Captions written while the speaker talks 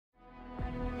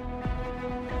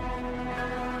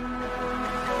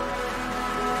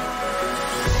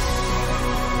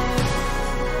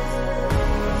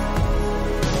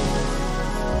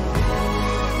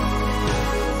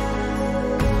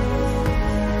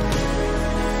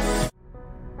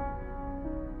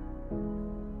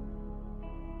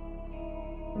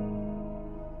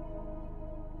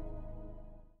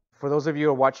For those of you who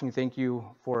are watching, thank you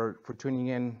for tuning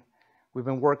in. We've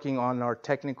been working on our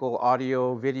technical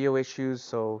audio video issues,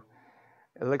 so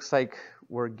it looks like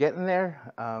we're getting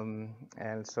there.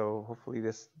 And so hopefully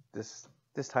this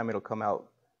time it'll come out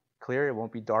clear. It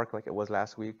won't be dark like it was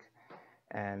last week,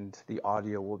 and the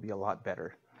audio will be a lot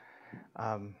better.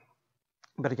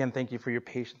 But again, thank you for your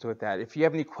patience with that. If you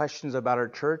have any questions about our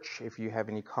church, if you have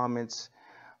any comments,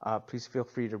 please feel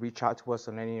free to reach out to us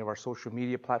on any of our social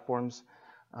media platforms.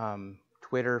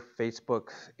 Twitter, Facebook,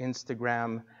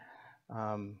 Instagram.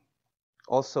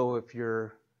 Also, if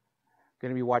you're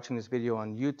going to be watching this video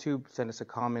on YouTube, send us a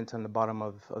comment on the bottom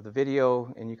of the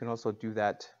video, and you can also do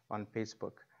that on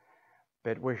Facebook.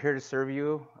 But we're here to serve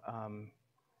you.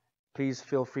 Please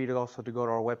feel free to also to go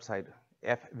to our website,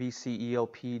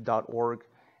 fvcelp.org,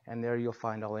 and there you'll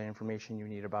find all the information you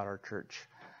need about our church.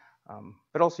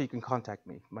 But also you can contact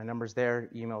me. My number's there,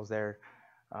 email's there.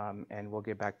 And we'll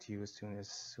get back to you as soon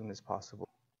as possible.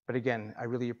 But again, I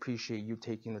really appreciate you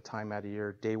taking the time out of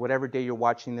your day, whatever day you're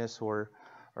watching this or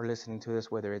listening to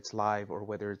this, whether it's live or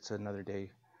whether it's another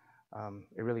day.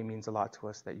 It really means a lot to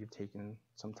us that you've taken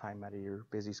some time out of your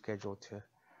busy schedule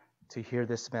to hear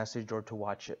this message or to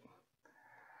watch it.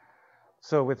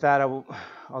 So with that,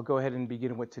 I'll go ahead and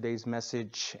begin with today's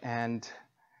message. And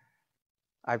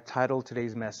I've titled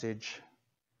today's message,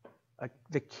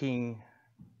 The King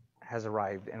has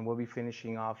arrived, and we'll be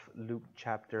finishing off Luke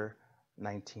chapter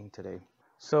 19 today.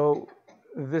 So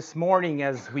this morning,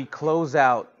 as we close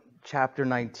out chapter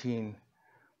 19,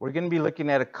 we're going to be looking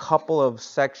at a couple of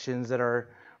sections that are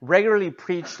regularly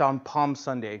preached on Palm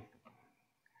Sunday.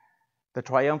 The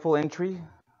triumphal entry,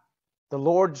 the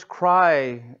Lord's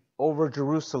cry over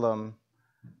Jerusalem,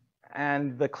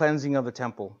 and the cleansing of the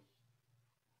temple.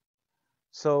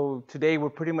 So today we're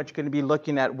pretty much going to be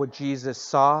looking at what Jesus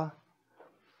saw,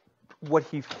 what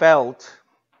he felt,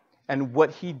 and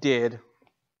what he did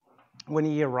when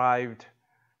he arrived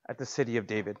at the city of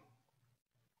David.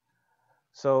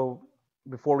 So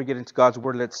before we get into God's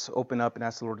word, let's open up and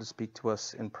ask the Lord to speak to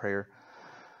us in prayer.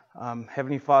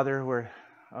 Heavenly Father,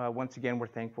 once again we're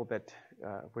thankful that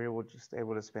we're just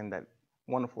able to spend that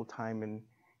wonderful time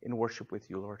in worship with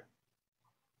you, Lord.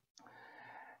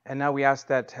 And now we ask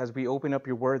that as we open up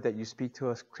your word, that you speak to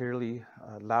us clearly,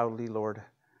 loudly, Lord.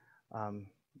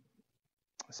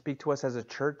 Speak to us as a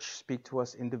church. Speak to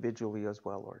us individually as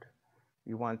well, Lord.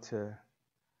 We want to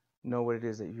know what it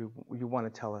is that you want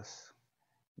to tell us.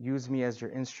 Use me as your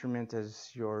instrument, as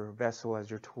your vessel, as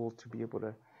your tool to be able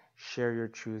to share your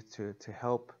truth, to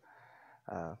help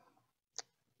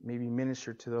maybe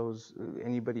minister to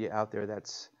anybody out there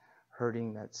that's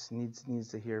hurting, that needs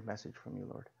to hear a message from you,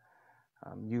 Lord.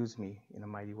 Use me in a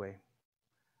mighty way.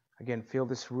 Again, fill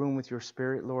this room with your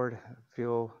spirit, Lord.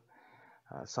 Fill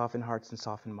soften hearts and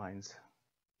soften minds.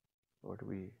 Lord,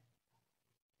 we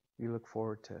look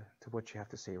forward to what you have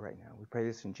to say right now. We pray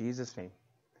this in Jesus' name.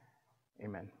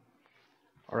 Amen.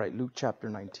 All right, Luke chapter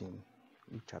 19.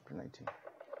 Luke chapter 19.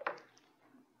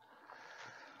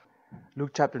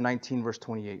 Luke chapter 19, verse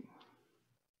 28.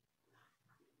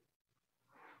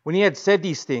 When he had said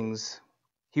these things,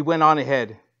 he went on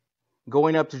ahead,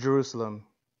 going up to Jerusalem.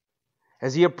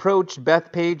 As he approached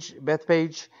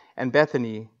Bethpage and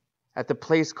Bethany, at the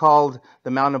place called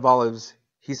the Mount of Olives,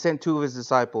 he sent two of his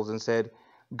disciples and said,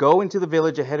 "Go into the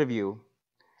village ahead of you.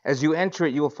 As you enter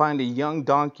it, you will find a young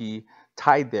donkey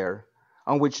tied there,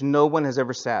 on which no one has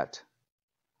ever sat.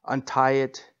 Untie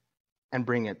it and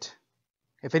bring it.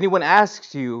 If anyone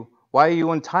asks you, 'Why are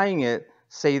you untying it?'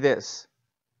 say this,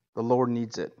 'The Lord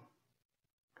needs it.'"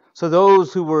 So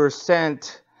those who were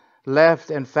sent left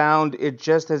and found it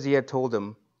just as he had told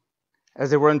them. As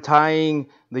they were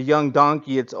untying the young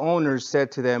donkey, its owners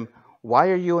said to them, "Why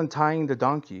are you untying the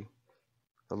donkey?"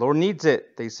 "The Lord needs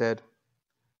it," they said.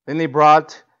 Then they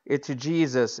brought it to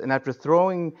Jesus, and after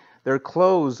throwing their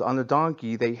clothes on the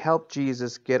donkey, they helped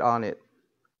Jesus get on it.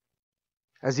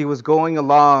 As he was going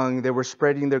along, they were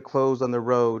spreading their clothes on the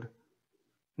road.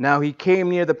 Now he came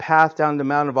near the path down the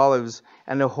Mount of Olives,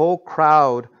 and the whole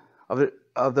crowd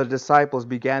of the disciples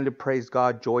began to praise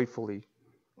God joyfully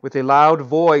with a loud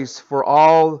voice for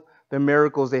all the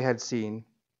miracles they had seen.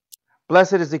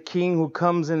 "Blessed is the King who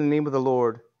comes in the name of the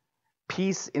Lord.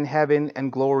 Peace in heaven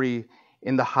and glory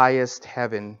in the highest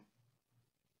heaven."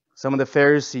 Some of the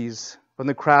Pharisees from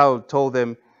the crowd told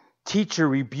them, "Teacher,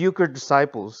 rebuke your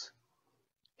disciples."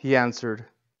 He answered,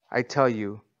 "I tell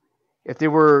you, if they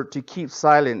were to keep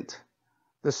silent,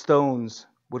 the stones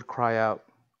would cry out."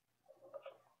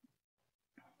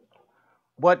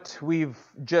 What we've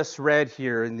just read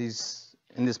here in this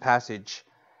passage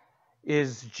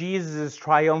is Jesus'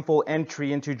 triumphal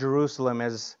entry into Jerusalem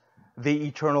as the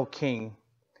eternal King,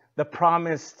 the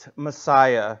promised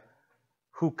Messiah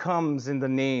who comes in the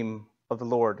name of the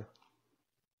Lord.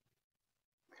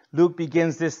 Luke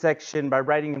begins this section by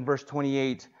writing in verse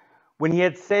 28, when he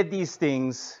had said these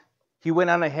things, he went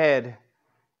on ahead,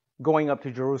 going up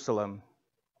to Jerusalem.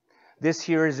 This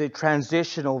here is a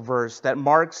transitional verse that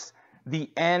marks the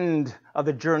end of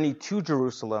the journey to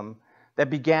Jerusalem that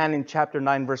began in chapter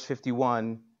 9, verse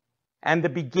 51, and the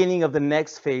beginning of the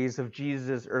next phase of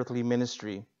Jesus' earthly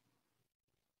ministry.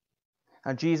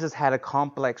 Now, Jesus had a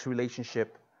complex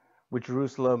relationship with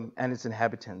Jerusalem and its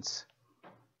inhabitants.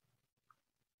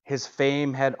 His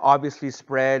fame had obviously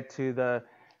spread to the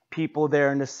people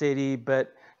there in the city,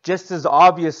 but just as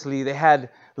obviously, they had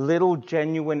little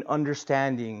genuine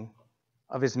understanding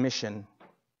of his mission.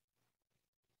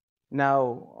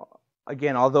 Now,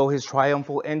 again, although his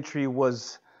triumphal entry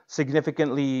was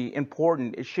significantly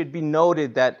important, it should be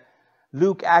noted that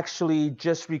Luke actually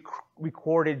just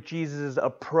recorded Jesus'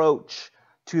 approach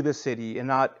to the city and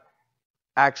not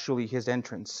actually his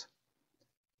entrance.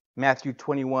 Matthew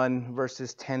 21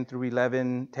 verses 10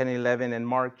 and 11, and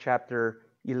Mark chapter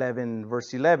 11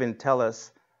 verse 11 tell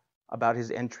us about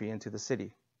his entry into the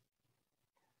city.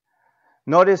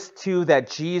 Notice too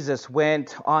that Jesus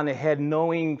went on ahead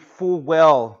knowing full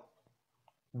well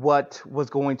what was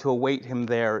going to await him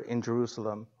there in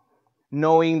Jerusalem,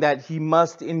 knowing that he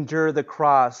must endure the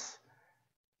cross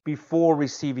before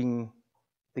receiving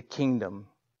the kingdom.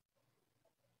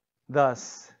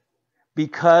 Thus,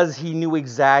 because he knew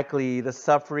exactly the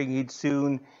suffering he'd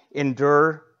soon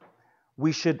endure,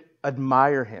 we should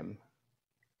admire him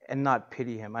and not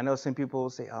pity him. I know some people will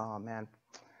say, oh man,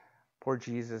 poor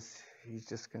Jesus, he's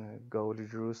just going to go to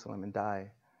Jerusalem and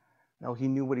die. No, he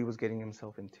knew what he was getting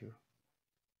himself into.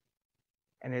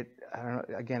 And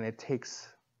it takes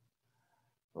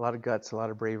a lot of guts, a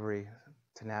lot of bravery,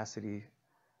 tenacity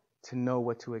to know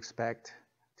what to expect,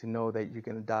 to know that you're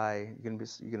going to die, you're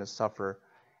going to suffer,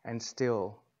 and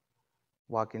still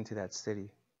walk into that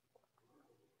city.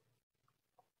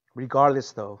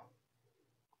 Regardless, though,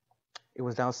 it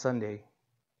was now Sunday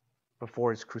before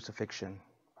his crucifixion.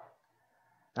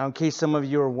 Now, in case some of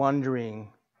you are wondering,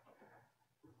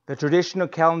 the traditional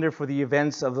calendar for the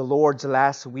events of the Lord's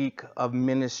last week of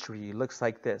ministry looks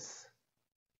like this.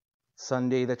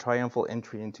 Sunday, the triumphal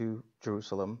entry into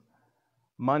Jerusalem.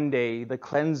 Monday, the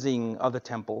cleansing of the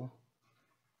temple.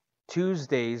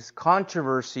 Tuesdays,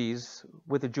 controversies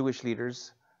with the Jewish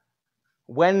leaders.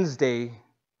 Wednesday,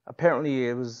 apparently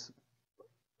it was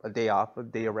a day off, a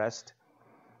day of rest.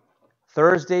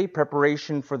 Thursday,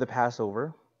 preparation for the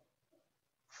Passover.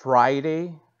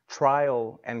 Friday,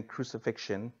 trial and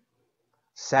crucifixion.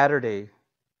 Saturday,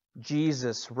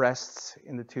 Jesus rests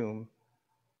in the tomb.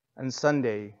 And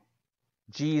Sunday,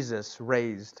 Jesus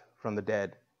raised from the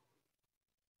dead.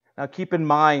 Now keep in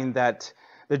mind that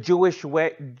the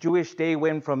Jewish day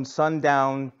went from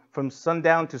sundown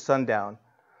to sundown,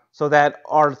 so that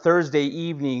our Thursday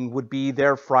evening would be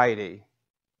their Friday,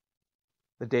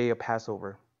 the day of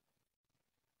Passover.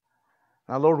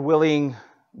 Now, Lord willing,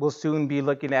 we'll soon be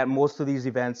looking at most of these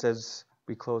events as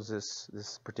we close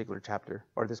this particular chapter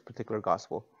or this particular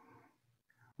gospel.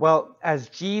 Well, as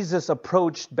Jesus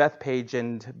approached Bethphage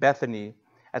and Bethany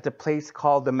at the place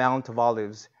called the Mount of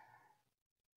Olives,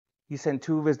 he sent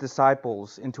two of his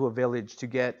disciples into a village to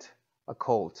get a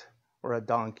colt or a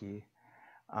donkey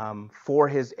for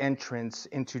his entrance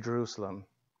into Jerusalem.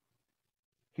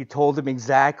 He told them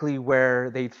exactly where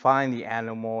they'd find the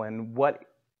animal and what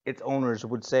its owners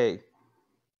would say.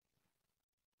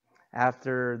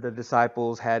 After the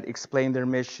disciples had explained their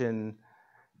mission,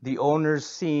 the owners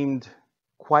seemed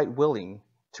quite willing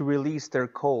to release their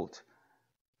colt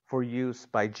for use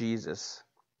by Jesus.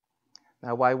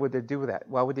 Now, why would they do that?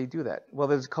 Why would they do that? Well,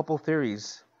 there's a couple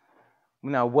theories.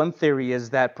 Now, one theory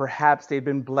is that perhaps they'd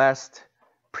been blessed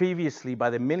previously by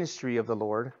the ministry of the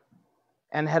Lord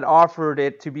and had offered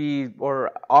to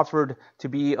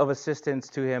be of assistance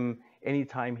to him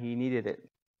anytime he needed it.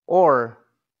 Or,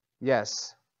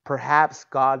 yes, perhaps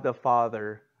God the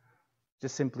Father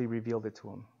just simply revealed it to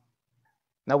him.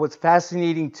 Now, what's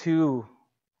fascinating too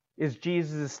is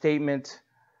Jesus' statement,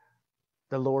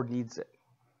 the Lord needs it.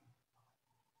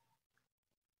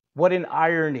 What an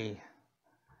irony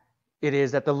it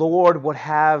is that the Lord would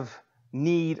have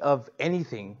need of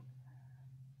anything,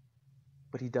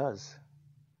 but he does.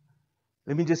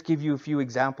 Let me just give you a few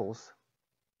examples.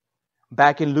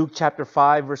 Back in Luke chapter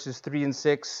 5, verses 3 and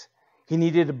 6, he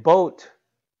needed a boat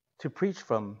to preach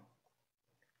from.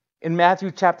 In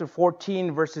Matthew chapter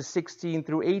 14, verses 16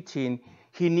 through 18,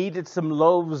 he needed some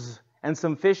loaves and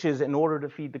some fishes in order to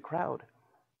feed the crowd.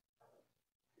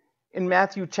 In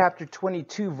Matthew chapter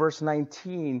 22, verse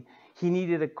 19, he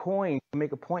needed a coin to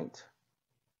make a point.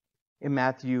 In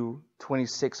Matthew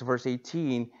 26, verse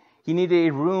 18, he needed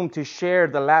a room to share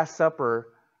the Last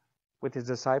Supper with his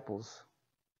disciples.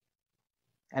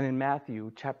 And in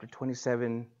Matthew chapter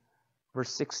 27, verse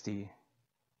 60,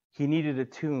 he needed a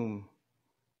tomb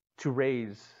to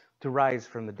rise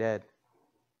from the dead.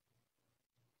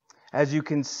 As you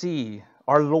can see,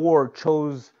 our Lord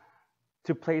chose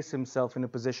to place himself in a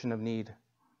position of need.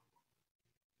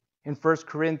 In 1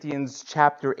 Corinthians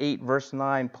chapter 8, verse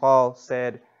 9, Paul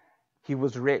said, he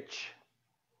was rich.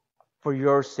 For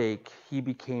your sake, he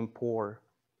became poor.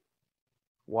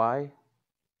 Why?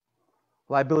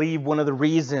 Well, I believe one of the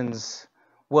reasons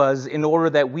was in order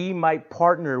that we might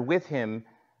partner with him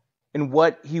in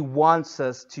what he wants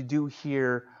us to do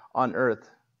here on earth.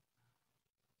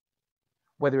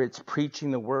 Whether it's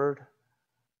preaching the word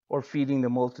or feeding the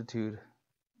multitude,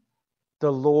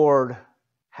 the Lord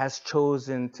has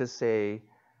chosen to say,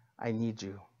 I need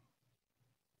you.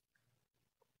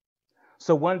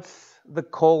 So once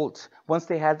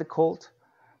they had the colt,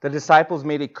 the disciples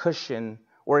made a cushion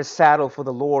or a saddle for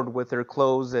the Lord with their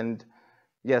clothes, and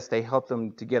yes, they helped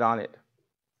them to get on it.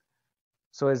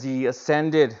 So as he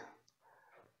ascended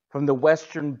from the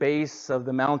western base of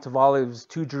the Mount of Olives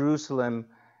to Jerusalem,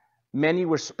 many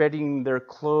were spreading their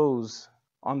clothes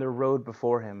on the road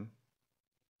before him.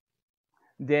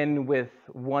 Then with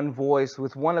one voice,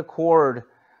 with one accord,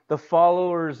 the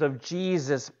followers of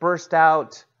Jesus burst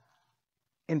out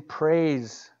in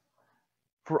praise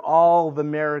for all the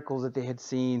miracles that they had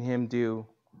seen him do.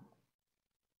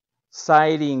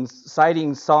 Citing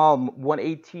Psalm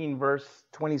 118, verse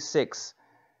 26,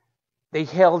 they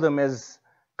hailed him as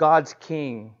God's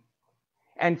king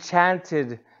and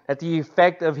chanted that the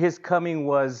effect of his coming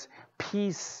was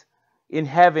peace in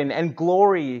heaven and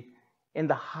glory in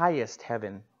the highest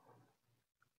heaven.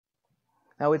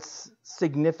 Now it's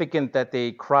significant that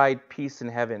they cried peace in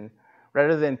heaven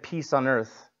rather than peace on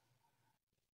earth.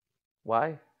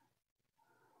 Why?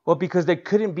 Well, because there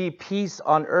couldn't be peace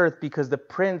on earth because the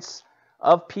Prince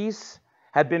of Peace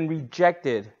had been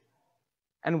rejected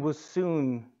and was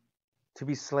soon to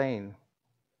be slain.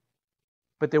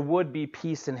 But there would be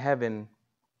peace in heaven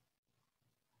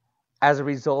as a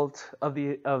result of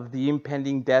the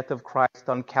impending death of Christ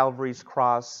on Calvary's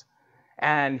cross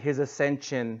and his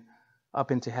ascension up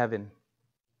into heaven.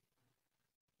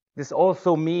 This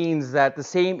also means that the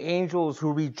same angels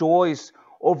who rejoice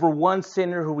over one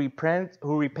sinner who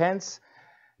repents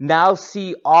now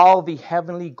see all the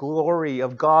heavenly glory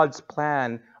of God's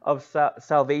plan of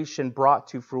salvation brought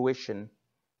to fruition.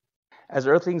 As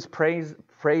earthlings praise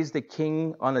the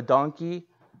King on a donkey,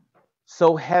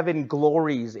 so heaven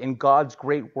glories in God's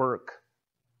great work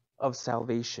of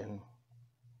salvation.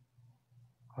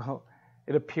 Well,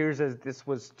 it appears as this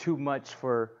was too much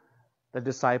for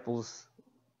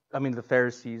the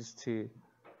Pharisees to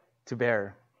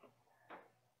bear.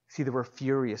 See, they were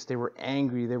furious, they were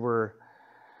angry, they were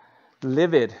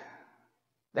livid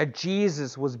that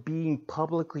Jesus was being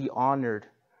publicly honored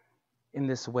in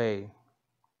this way.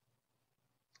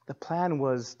 The plan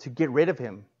was to get rid of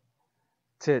him,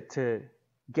 to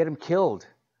get him killed,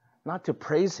 not to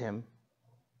praise him.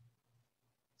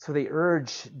 So they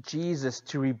urge Jesus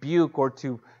to rebuke or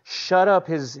to shut up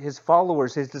his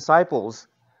followers, his disciples.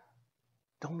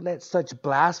 Don't let such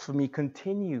blasphemy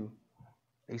continue,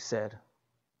 they said.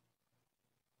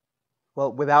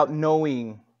 Well, without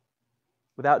knowing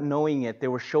it, they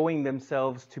were showing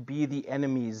themselves to be the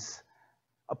enemies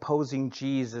opposing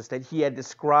Jesus that he had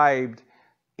described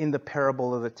in the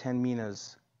parable of the 10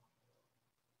 minas.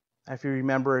 If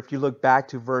you look back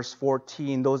to verse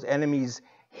 14, those enemies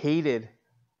hated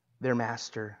their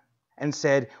master and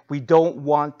said, we don't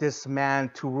want this man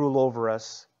to rule over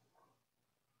us.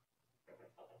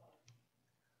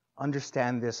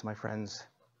 Understand this, my friends.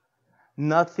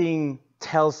 Nothing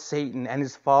tells Satan and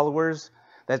his followers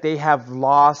that they have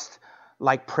lost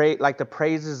like the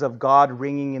praises of God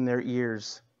ringing in their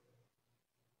ears.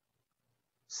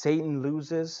 Satan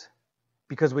loses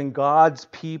because when God's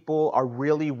people are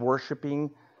really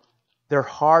worshiping, their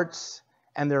hearts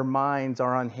and their minds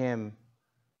are on him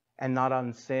and not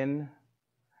on sin,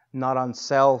 not on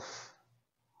self,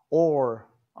 or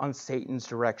on Satan's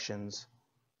directions.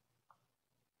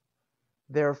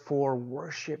 Therefore,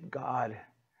 worship God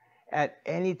at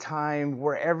any time,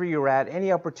 wherever you're at,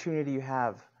 any opportunity you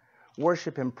have.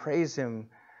 Worship him, praise him,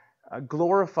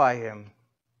 glorify him.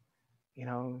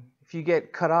 If you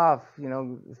get cut off,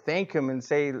 thank him and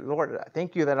say, Lord,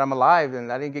 thank you that I'm alive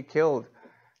and I didn't get killed.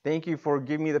 Thank you for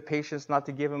giving me the patience not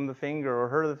to give him the finger or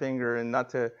her the finger and not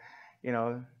to,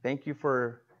 thank you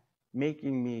for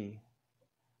making me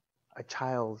a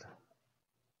child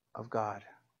of God.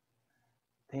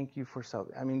 Thank you for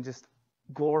salvation. I mean, just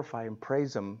glorify and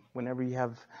praise Him whenever you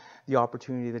have the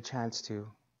opportunity, the chance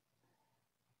to.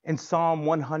 In Psalm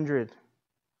 100,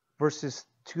 verses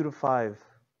 2 to 5,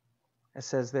 it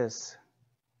says this: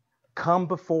 "Come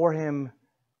before Him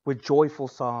with joyful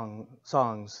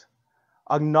songs.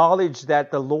 Acknowledge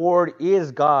that the Lord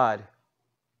is God.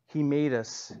 He made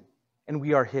us, and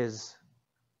we are His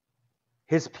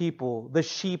people, the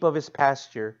sheep of His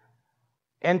pasture.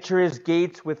 Enter His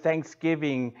gates with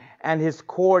thanksgiving and His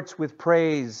courts with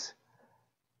praise.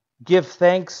 Give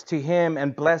thanks to Him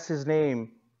and bless His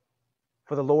name,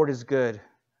 for the Lord is good,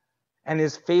 and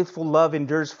His faithful love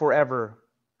endures forever.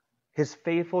 His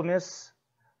faithfulness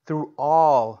through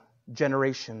all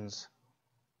generations."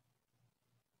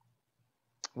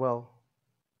 Well,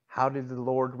 how did the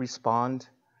Lord respond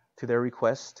to their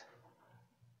request?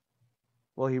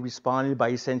 Well, He responded by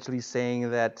essentially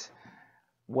saying that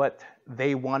what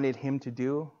they wanted Him to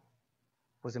do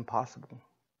was impossible.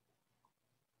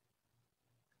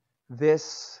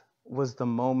 This was the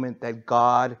moment that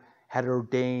God had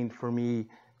ordained for me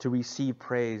to receive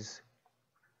praise.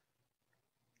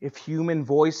 If human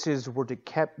voices were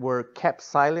kept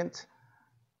silent,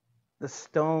 the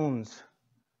stones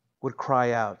would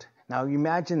cry out. Now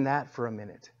imagine that for a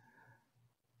minute.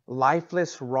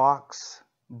 Lifeless rocks,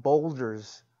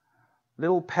 boulders,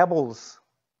 little pebbles.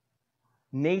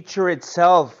 Nature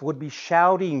itself would be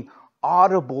shouting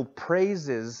audible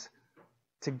praises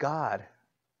to God.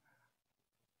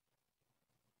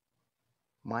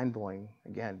 Mind-blowing,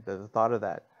 again, the thought of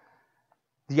that.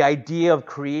 The idea of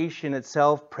creation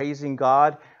itself praising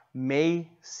God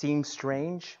may seem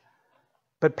strange,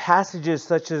 but passages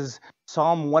such as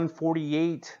Psalm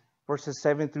 148, verses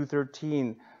 7 through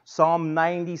 13, Psalm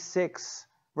 96,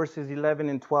 verses 11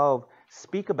 and 12,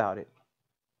 speak about it.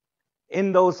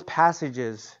 In those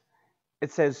passages,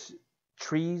 it says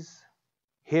trees,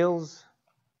 hills,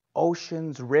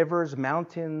 oceans, rivers,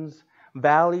 mountains,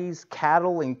 valleys,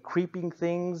 cattle, and creeping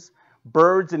things,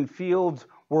 birds and fields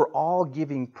were all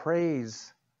giving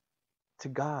praise to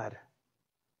God.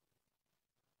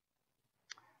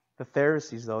 The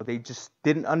Pharisees, though, they just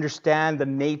didn't understand the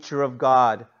nature of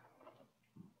God.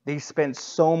 They spent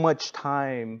so much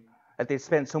time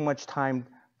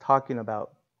talking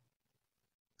about.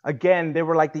 Again, they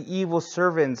were like the evil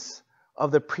servants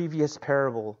of the previous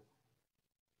parable.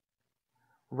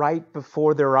 Right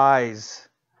before their eyes,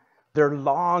 their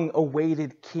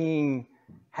long-awaited king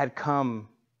had come,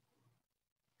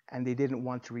 and they didn't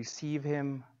want to receive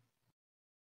him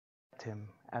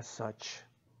as such.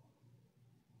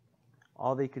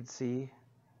 All they could see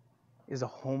is a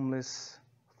homeless,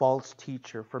 false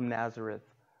teacher from Nazareth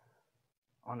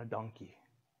on a donkey.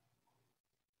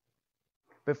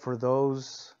 But for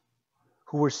those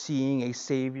who were seeing a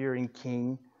Savior and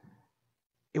King,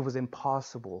 it was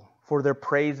impossible for their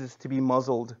praises to be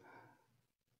muzzled,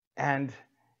 and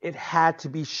it had to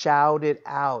be shouted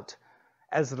out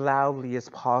as loudly as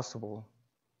possible.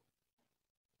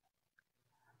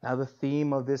 Now, the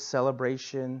theme of this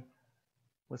celebration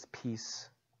was peace.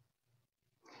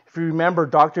 If you remember,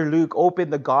 Dr. Luke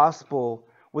opened the gospel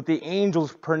with the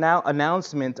angel's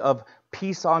announcement of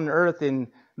peace on earth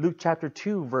in Luke chapter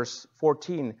 2, verse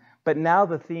 14. But now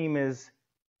the theme is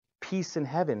peace in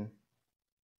heaven.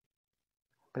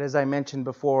 But as I mentioned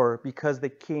before, because the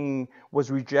king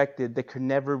was rejected, there could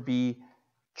never be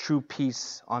true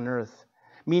peace on earth.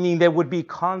 Meaning there would be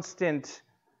constant,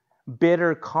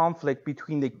 bitter conflict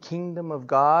between the kingdom of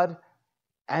God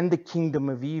and the kingdom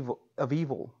of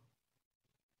evil.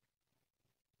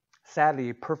 Sadly,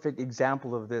 a perfect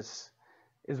example of this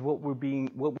is what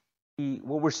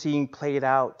we're seeing played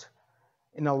out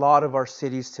in a lot of our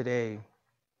cities today.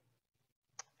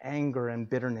 Anger and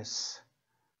bitterness,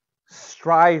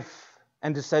 strife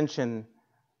and dissension,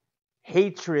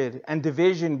 hatred and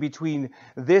division between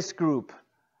this group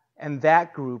and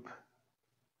that group.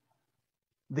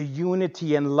 The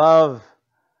unity and love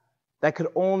that could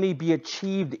only be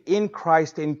achieved in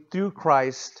Christ and through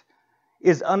Christ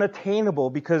is unattainable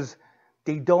because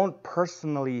they don't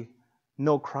personally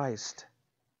know Christ.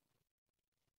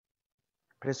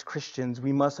 But as Christians,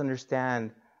 we must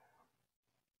understand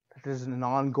that there's an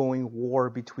ongoing war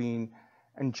between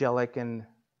angelic and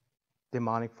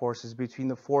demonic forces, between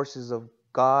the forces of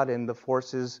God and the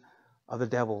forces of the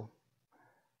devil.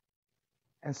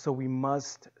 And so we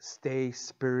must stay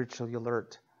spiritually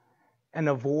alert and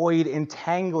avoid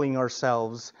entangling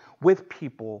ourselves with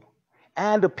people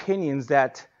and opinions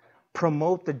that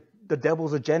promote the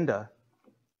devil's agenda.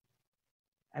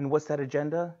 And what's that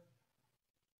agenda?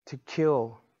 To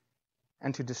kill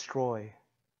and to destroy,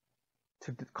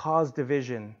 to cause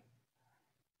division,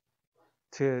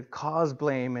 to cause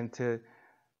blame and to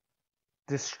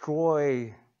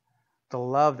destroy the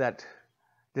love that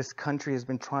this country has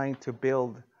been trying to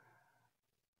build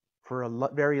for a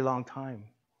very long time.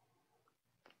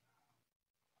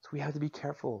 So we have to be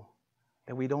careful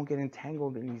that we don't get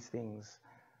entangled in these things.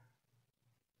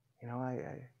 You know,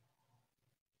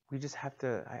 we just have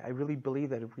to, I really believe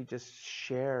that if we just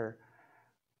share,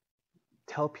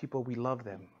 tell people we love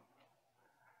them.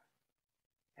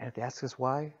 And if they ask us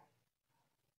why,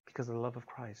 because of the love of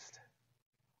Christ.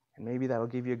 And maybe that'll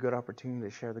give you a good opportunity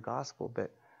to share the gospel,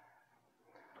 but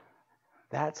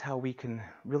that's how we can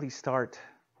really start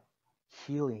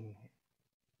healing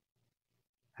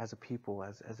as a people,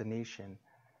 as a nation.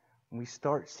 When we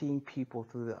start seeing people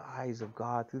through the eyes of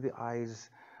God, through the eyes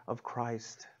of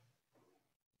Christ,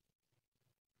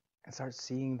 and start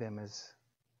seeing them as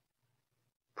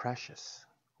precious,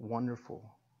 wonderful.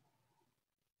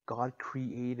 God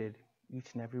created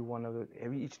each and every one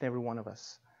of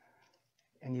us,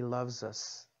 and He loves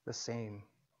us the same.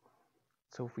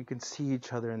 So if we can see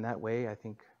each other in that way, I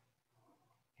think,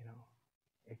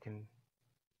 it can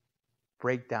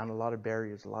break down a lot of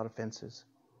barriers, a lot of fences.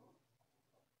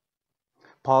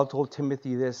 Paul told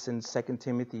Timothy this in 2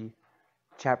 Timothy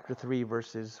chapter 3,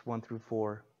 verses 1 through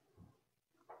 4.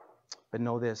 But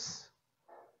know this,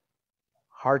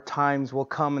 hard times will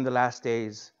come in the last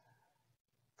days,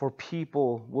 for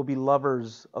people will be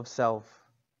lovers of self,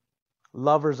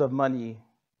 lovers of money,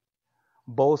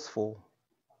 boastful,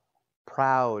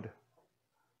 proud,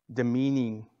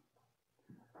 demeaning,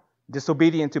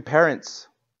 disobedient to parents,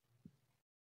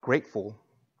 grateful,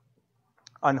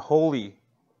 unholy,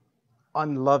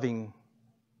 unloving,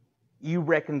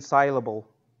 irreconcilable,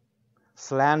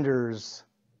 slanderers,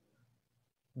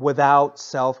 without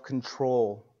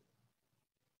self-control,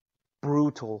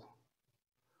 brutal,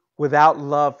 without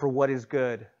love for what is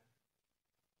good,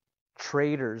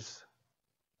 traitors,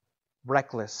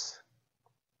 reckless,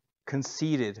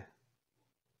 conceited,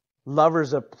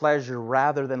 lovers of pleasure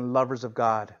rather than lovers of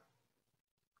God,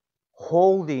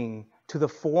 holding to the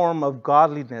form of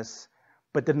godliness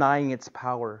but denying its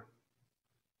power.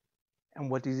 And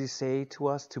what does he say to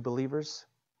us, to believers?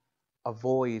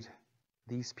 Avoid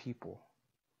these people.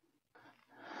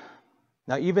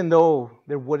 Now, even though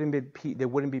there wouldn't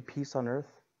be peace on earth,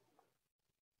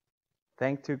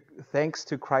 thanks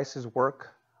to Christ's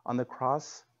work on the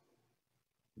cross,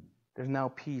 there's now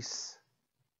peace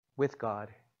with God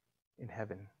in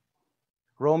heaven. In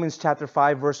Romans chapter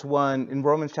 5 verse 1,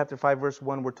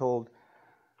 we're told,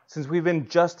 since we've been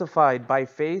justified by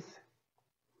faith,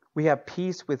 we have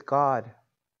peace with God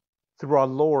through our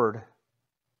Lord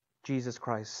Jesus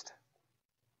Christ.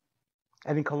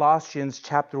 And in Colossians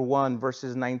chapter 1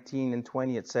 verses 19 and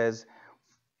 20 it says,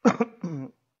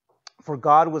 for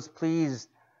God was pleased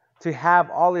to have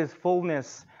all His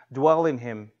fullness dwell in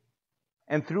Him,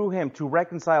 and through Him to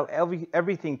reconcile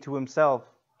everything to Himself,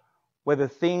 whether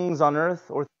things on earth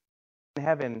or in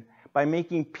heaven, by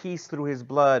making peace through His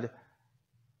blood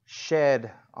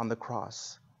shed on the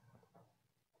cross.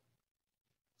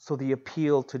 So the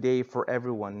appeal today for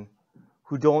everyone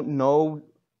who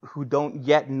don't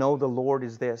yet know the Lord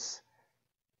is this: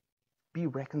 be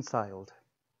reconciled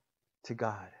to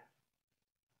God.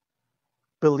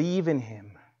 Believe in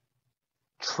Him,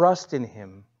 trust in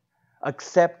Him,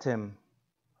 accept Him,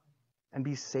 and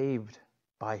be saved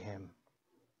by Him.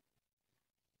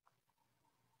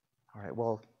 All right,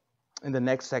 well, in the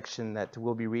next section that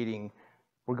we'll be reading,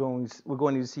 we're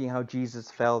going to see how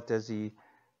Jesus felt as He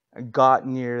got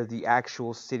near the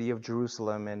actual city of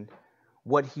Jerusalem and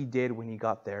what He did when He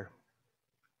got there.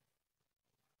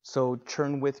 So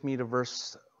turn with me to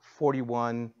verse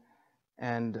 41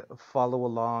 and follow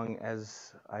along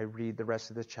as I read the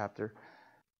rest of the chapter.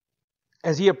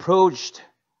 As He approached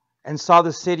and saw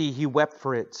the city, He wept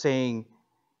for it, saying,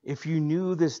 If you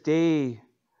knew this day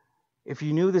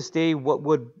what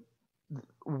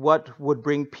would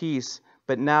bring peace,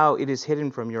 but now it is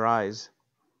hidden from your eyes.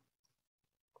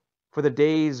 For the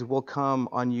days will come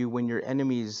on you when your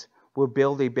enemies will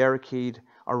build a barricade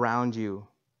around you,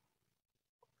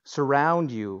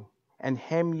 surround you, and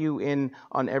hem you in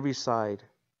on every side.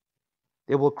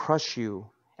 They will crush you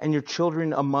and your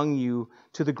children among you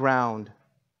to the ground,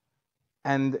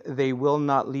 and they will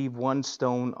not leave one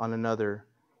stone on another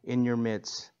in your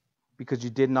midst, because you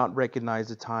did not recognize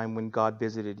the time when God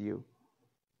visited you.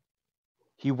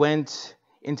 He went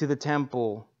into the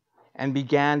temple and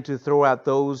began to throw out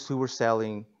those who were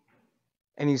selling.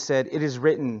 And He said, It is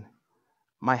written,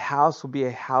 my house will be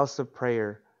a house of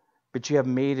prayer, but you have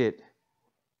made it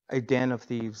a den of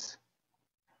thieves.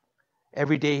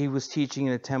 Every day He was teaching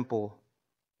in the temple,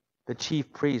 The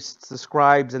chief priests, the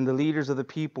scribes, and the leaders of the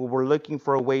people were looking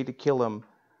for a way to kill him,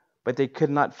 but they could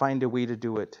not find a way to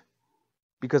do it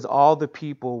because all the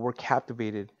people were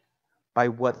captivated by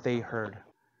what they heard.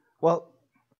 Well,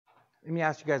 let me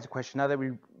ask you guys a question. Now that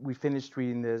we finished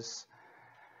reading this,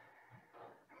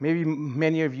 maybe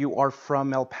many of you are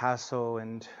from El Paso,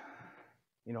 and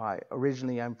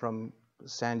I'm from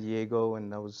San Diego,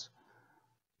 and I was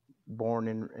born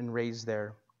and raised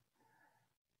there.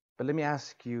 But let me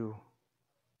ask you,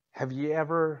 have you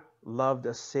ever loved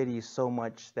a city so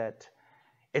much that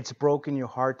it's broken your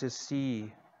heart to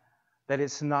see that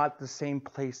it's not the same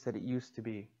place that it used to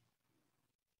be?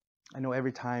 I know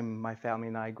every time my family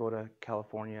and I go to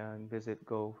California and visit,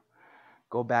 go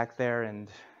back there, and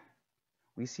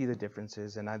we see the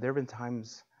differences. And there have been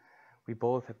times we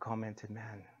both have commented,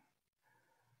 man,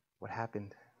 what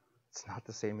happened? It's not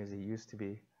the same as it used to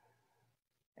be.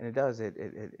 And it does.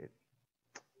 It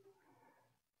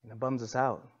bums us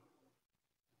out.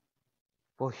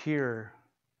 Well, here,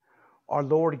 our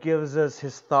Lord gives us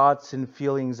his thoughts and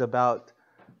feelings about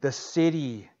the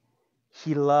city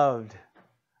he loved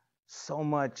so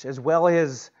much, as well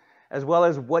as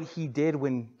what he did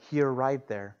when he arrived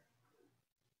there.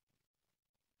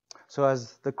 So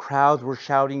as the crowds were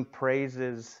shouting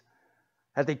praises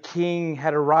that the king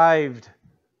had arrived,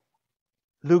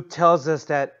 Luke tells us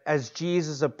that as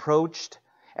Jesus approached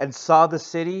and saw the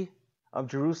city of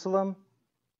Jerusalem,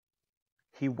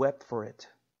 he wept for it.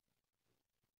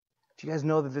 Do you guys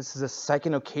know that this is the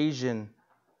second occasion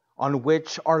on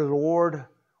which our Lord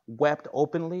wept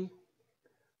openly?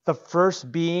 The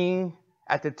first being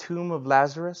at the tomb of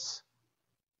Lazarus.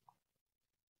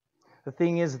 The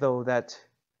thing is, though, that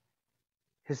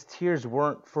his tears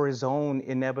weren't for his own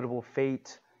inevitable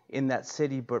fate in that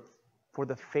city, but for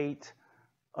the fate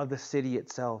of the city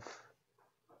itself.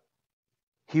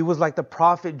 He was like the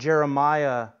prophet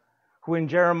Jeremiah, who in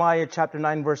Jeremiah chapter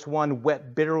 9, verse 1,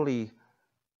 wept bitterly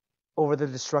over the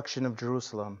destruction of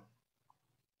Jerusalem.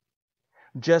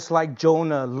 Just like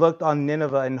Jonah looked on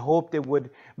Nineveh and hoped it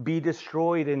would be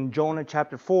destroyed in Jonah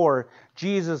chapter 4,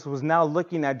 Jesus was now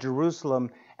looking at Jerusalem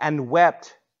and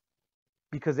wept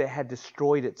because it had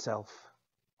destroyed itself.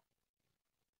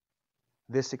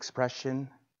 This expression,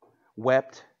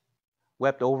 wept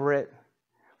over it,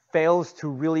 fails to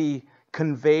really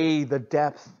convey the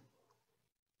depth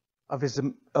of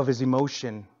his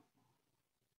emotion.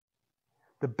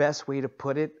 The best way to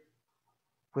put it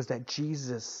was that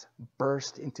Jesus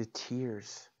burst into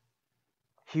tears.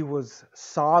 He was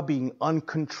sobbing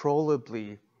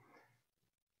uncontrollably.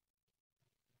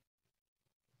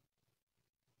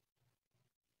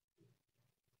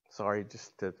 Sorry,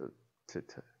 just to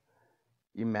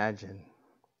imagine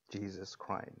Jesus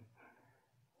crying.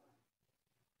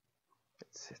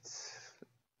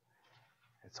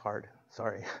 It's hard.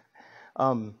 Sorry.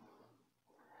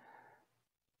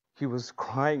 He was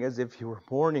crying as if he were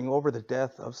mourning over the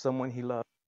death of someone he loved.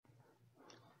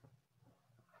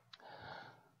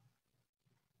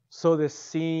 So this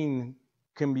scene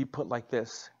can be put like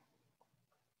this.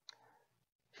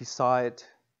 He saw it,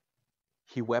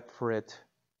 he wept for it,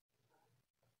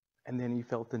 and then he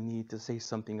felt the need to say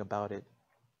something about it.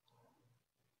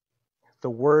 The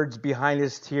words behind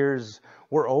his tears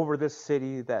were over this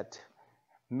city that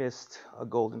missed a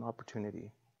golden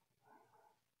opportunity.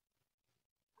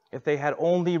 If they had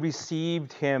only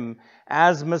received him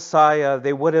as Messiah,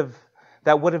 that would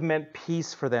have meant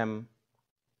peace for them.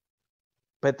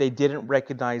 But they didn't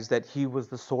recognize that he was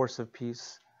the source of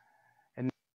peace. And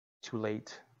too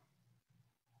late.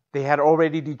 They had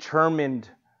already determined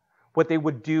what they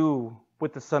would do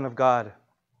with the Son of God.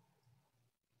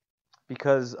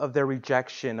 Because of their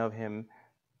rejection of him,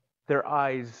 their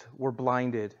eyes were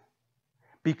blinded.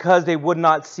 Because they would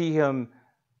not see him,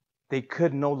 they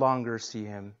could no longer see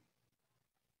him.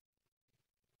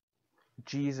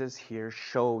 Jesus here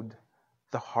showed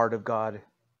the heart of God.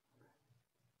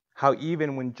 How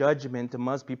even when judgment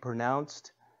must be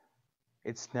pronounced,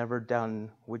 it's never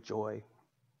done with joy.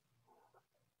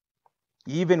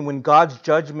 Even when God's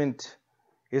judgment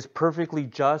is perfectly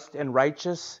just and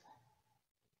righteous,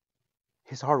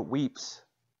 his heart weeps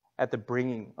at the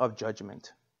bringing of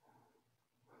judgment.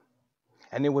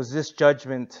 And it was this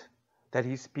judgment that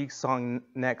he speaks on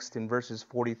next in verses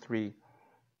 43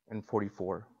 and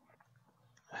 44.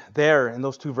 There, in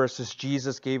those two verses,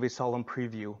 Jesus gave a solemn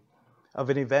preview of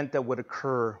an event that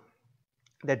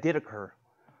did occur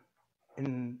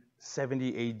in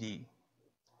 70 AD.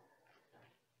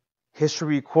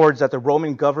 History records that the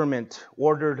Roman government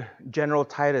ordered General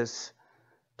Titus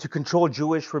to control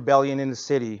Jewish rebellion in the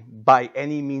city by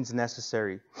any means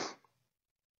necessary.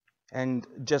 And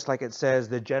just like it says,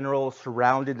 the generals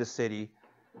surrounded the city,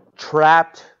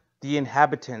 trapped the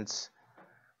inhabitants,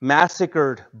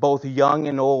 massacred both young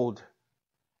and old,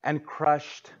 and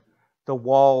crushed the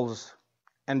walls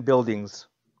and buildings.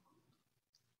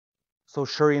 So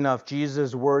sure enough,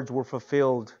 Jesus' words were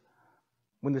fulfilled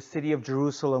when the city of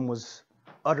Jerusalem was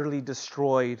utterly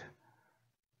destroyed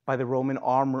by the Roman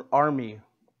army,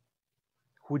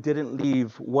 who didn't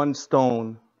leave one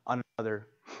stone on another.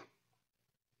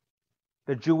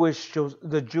 The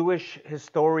Jewish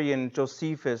historian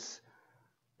Josephus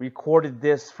recorded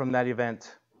this from that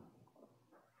event.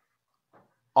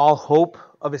 All hope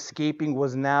of escaping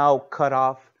was now cut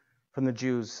off from the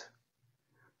Jews.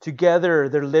 Together,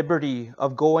 their liberty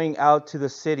of going out to the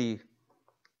city,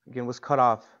 again, was cut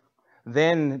off.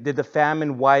 Then did the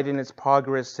famine widen its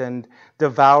progress and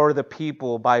devour the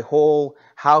people by whole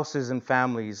houses and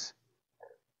families.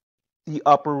 The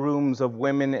upper rooms of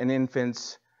women and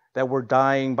infants that were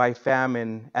dying by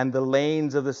famine, and the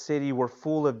lanes of the city were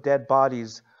full of dead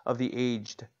bodies of the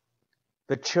aged.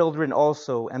 The children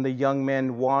also and the young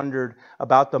men wandered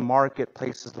about the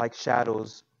marketplaces like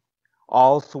shadows.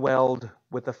 All swelled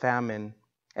with the famine,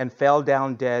 and fell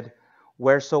down dead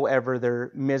wheresoever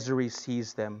their misery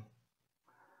seized them.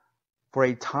 For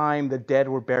a time the dead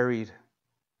were buried,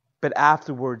 but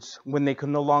afterwards, when they could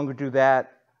no longer do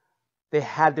that, they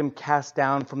had them cast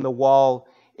down from the wall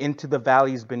into the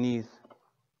valleys beneath.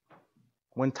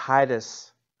 When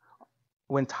Titus,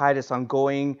 on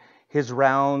going his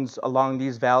rounds along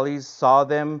these valleys, saw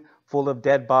them full of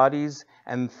dead bodies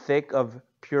and thick of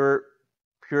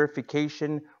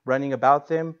purification running about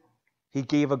them, he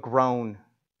gave a groan,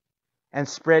 and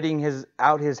spreading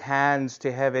out his hands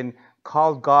to heaven,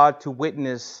 called God to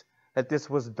witness that this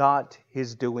was not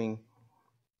his doing.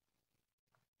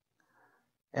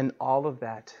 And all of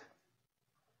that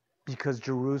because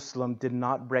Jerusalem did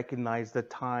not recognize the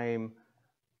time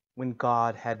when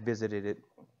God had visited it.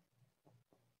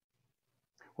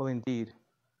 Well, indeed,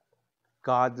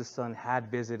 God the Son had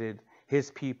visited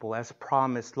his people as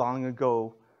promised long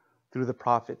ago through the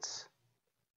prophets.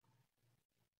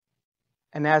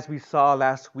 And as we saw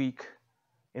last week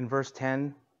in verse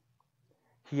 10,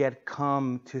 he had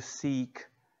come to seek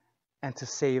and to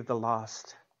save the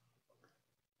lost.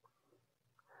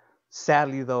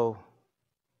 Sadly, though,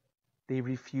 they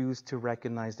refused to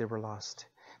recognize they were lost.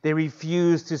 They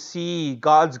refused to see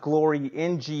God's glory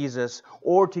in Jesus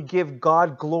or to give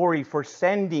God glory for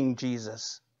sending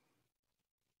Jesus.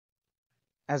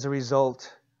 As a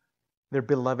result, their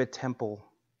beloved temple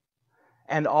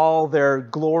and all their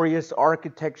glorious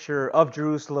architecture of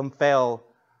Jerusalem fell,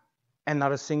 and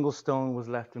not a single stone was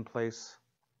left in place.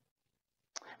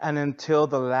 And until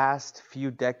the last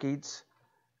few decades,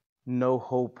 no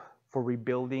hope for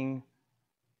rebuilding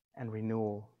and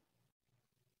renewal.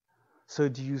 So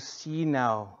do you see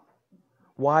now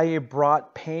why it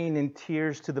brought pain and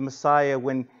tears to the Messiah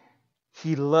when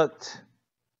he looked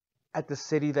at the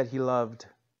city that he loved?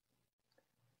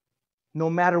 No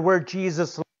matter where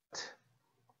Jesus looked,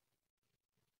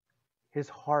 his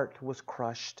heart was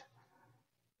crushed.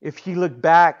 If he looked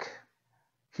back,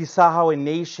 he saw how a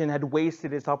nation had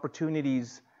wasted its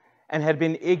opportunities and had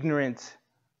been ignorant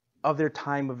of their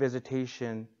time of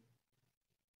visitation.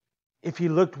 If he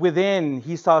looked within,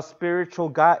 he saw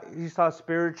spiritual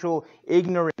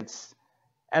ignorance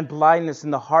and blindness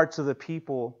in the hearts of the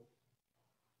people.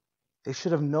 They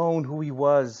should have known who he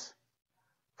was,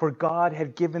 for God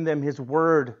had given them his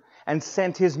word and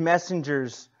sent his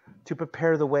messengers to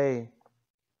prepare the way.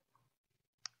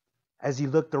 As he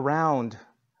looked around,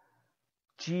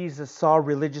 Jesus saw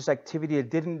religious activity that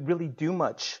didn't really do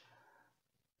much.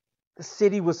 The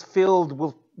city was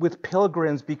filled with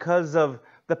pilgrims because of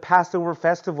the Passover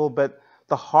festival, but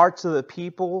the hearts of the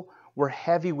people were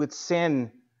heavy with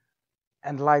sin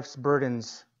and life's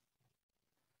burdens.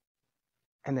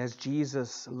 And as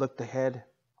Jesus looked ahead,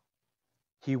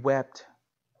 he wept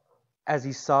as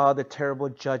he saw the terrible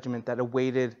judgment that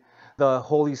awaited the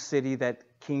holy city that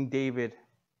King David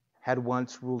had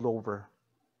once ruled over.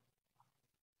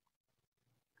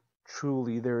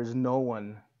 Truly, there is no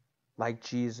one like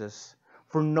Jesus,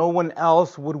 for no one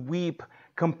else would weep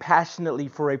compassionately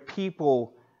for a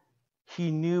people he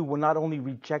knew would not only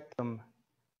reject him,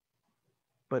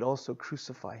 but also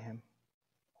crucify him.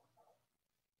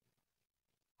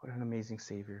 What an amazing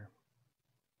Savior.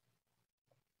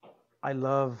 I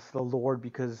love the Lord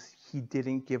because he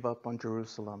didn't give up on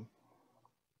Jerusalem.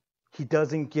 He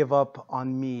doesn't give up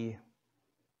on me,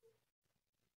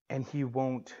 and he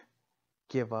won't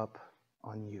give up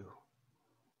on you.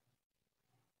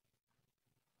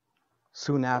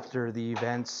 Soon after the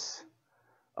events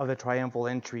of the triumphal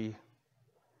entry,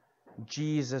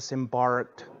 Jesus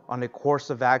embarked on a course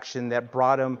of action that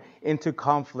brought him into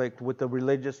conflict with the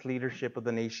religious leadership of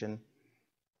the nation.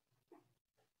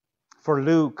 For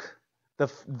Luke,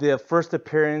 the first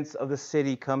appearance of the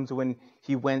city comes when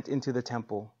he went into the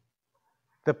temple,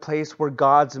 the place where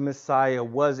God's Messiah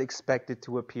was expected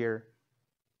to appear.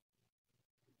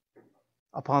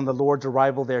 Upon the Lord's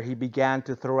arrival there, he began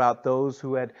to throw out those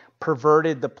who had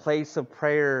perverted the place of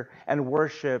prayer and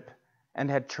worship and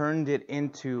had turned it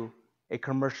into a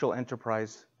commercial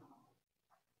enterprise.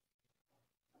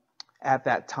 At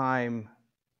that time,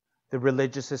 the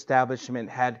religious establishment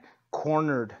had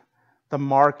cornered the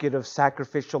market of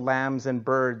sacrificial lambs and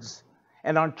birds,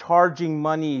 and on charging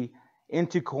money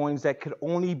into coins that could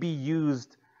only be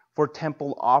used for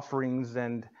temple offerings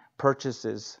and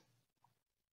purchases.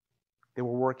 They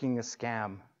were working a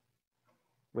scam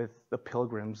with the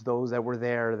pilgrims, those that were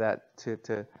there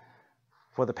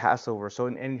for the Passover.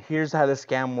 And here's how the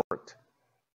scam worked.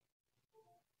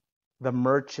 The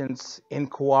merchants, in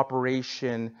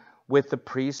cooperation with the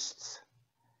priests,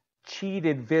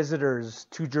 cheated visitors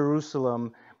to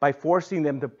Jerusalem by forcing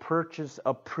them to purchase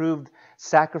approved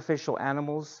sacrificial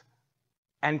animals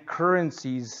and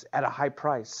currencies at a high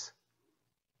price.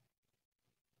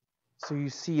 So you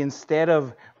see, instead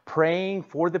of praying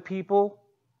for the people,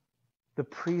 the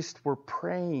priests were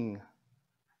preying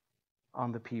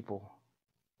on the people.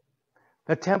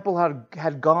 The temple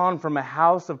had gone from a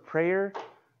house of prayer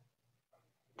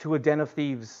to a den of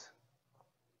thieves.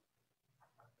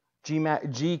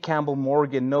 G. Campbell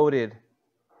Morgan noted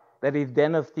that a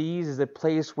den of thieves is a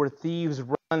place where thieves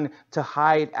run to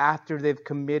hide after they've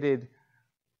committed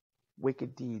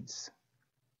wicked deeds.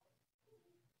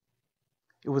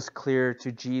 It was clear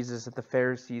to Jesus that the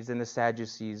Pharisees and the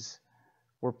Sadducees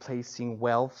were placing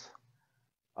wealth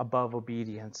above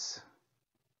obedience.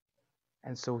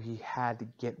 And so he had to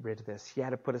get rid of this. He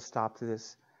had to put a stop to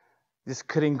this. This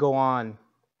couldn't go on.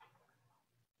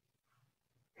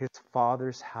 His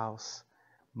Father's house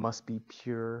must be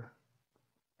pure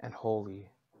and holy.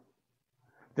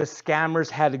 The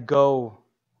scammers had to go,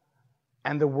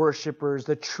 and the worshipers,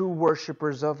 the true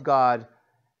worshipers of God,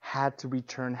 had to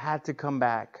return, had to come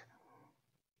back.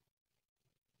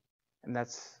 And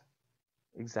that's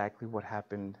exactly what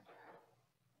happened.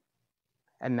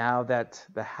 And now that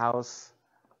the house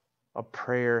of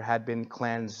prayer had been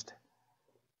cleansed,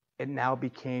 it now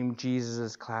became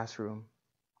Jesus' classroom.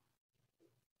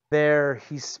 There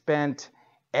he spent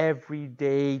every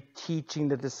day teaching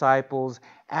the disciples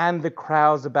and the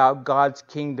crowds about God's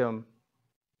kingdom.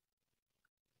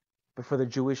 But for the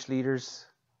Jewish leaders,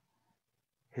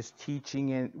 his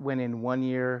teaching went in one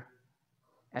ear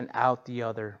and out the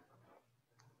other.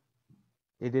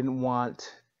 They didn't want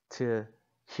to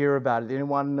hear about it. They didn't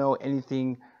want to know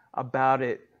anything about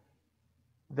it.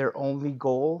 Their only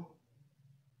goal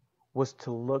was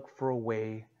to look for a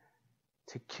way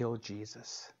to kill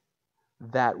Jesus.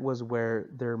 That was where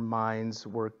their minds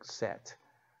were set.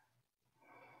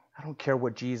 I don't care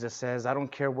what Jesus says. I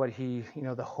don't care what he,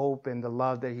 the hope and the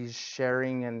love that he's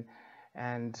sharing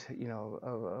and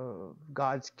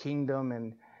God's kingdom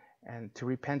and to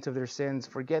repent of their sins.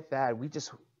 Forget that. We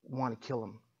just want to kill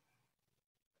him.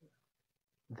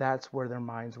 That's where their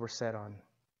minds were set on.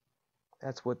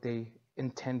 That's what they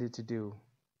intended to do.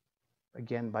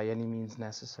 Again, by any means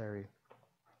necessary.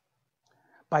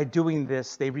 By doing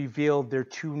this, they revealed their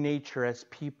true nature as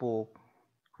people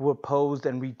who opposed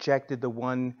and rejected the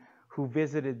one who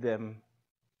visited them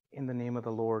in the name of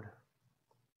the Lord.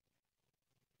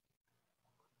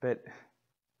 But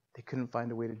they couldn't find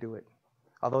a way to do it.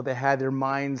 Although they had their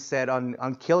minds set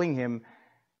on killing him,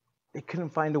 they couldn't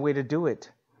find a way to do it.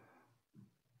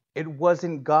 It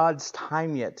wasn't God's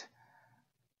time yet.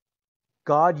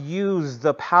 God used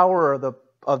the power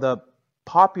of the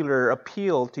popular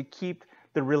appeal to keep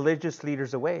the religious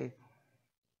leaders away.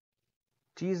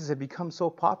 Jesus had become so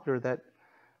popular that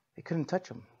they couldn't touch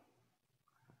him.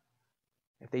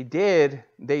 If they did,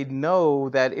 they'd know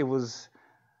that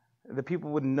the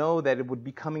people would know that it would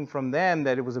be coming from them,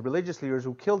 that it was the religious leaders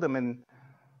who killed him, and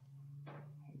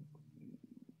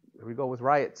here we go with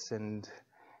riots and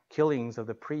killings of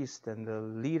the priests and the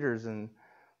leaders, and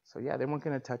so they weren't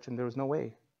going to touch him. There was no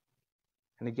way.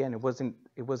 And again, it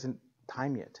wasn't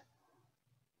time yet.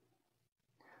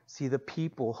 See, the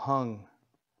people hung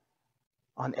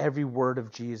on every word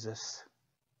of Jesus.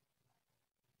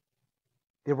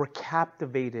 They were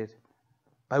captivated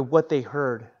by what they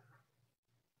heard,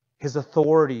 his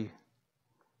authority,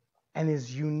 and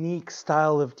his unique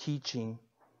style of teaching.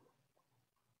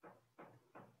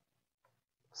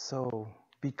 So,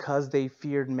 because they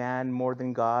feared man more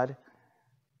than God,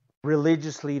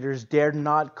 religious leaders dared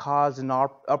not cause an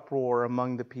uproar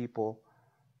among the people.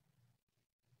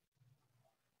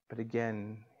 But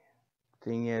again, the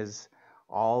thing is,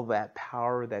 all that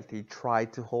power that they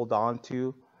tried to hold on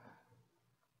to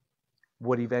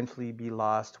would eventually be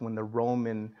lost when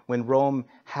Rome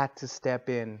had to step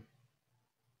in,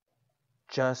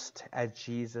 just as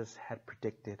Jesus had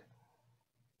predicted.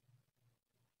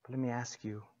 But let me ask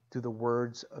you, do the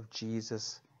words of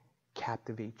Jesus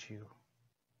captivate you?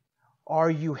 Are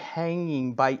you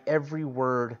hanging by every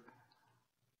word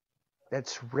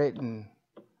that's written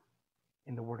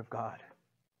in the Word of God?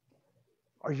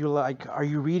 Are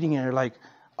you reading it and you're like,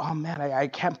 oh man, I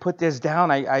can't put this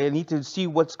down. I need to see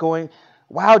what's going.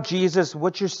 Wow, Jesus,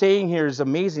 what you're saying here is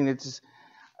amazing.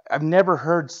 I've never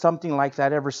heard something like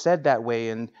that ever said that way.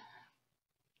 And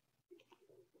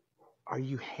are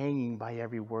you hanging by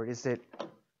every word? Is it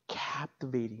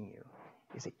captivating you?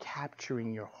 Is it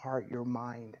capturing your heart, your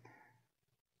mind?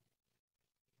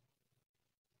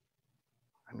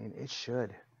 I mean, it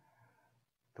should.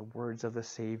 The words of the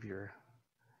Savior.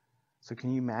 So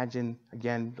can you imagine,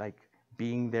 again, like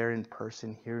being there in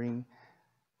person, hearing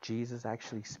Jesus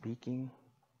actually speaking?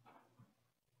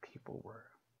 People were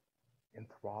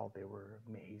enthralled. They were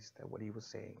amazed at what he was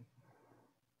saying.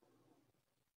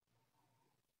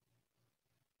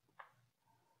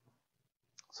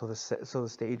 So the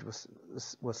stage was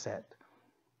set.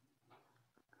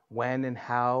 When and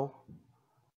how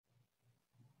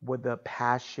would the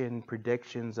passion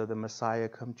predictions of the Messiah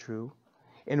come true?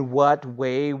 In what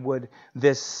way would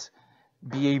this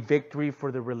be a victory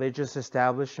for the religious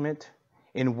establishment?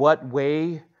 In what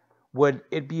way would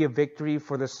it be a victory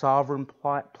for the sovereign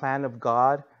plan of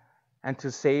God and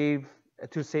to save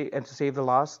the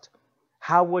lost?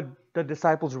 How would the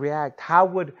disciples react? How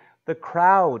would the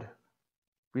crowd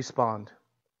respond?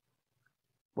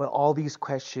 Well, all these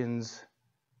questions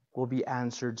will be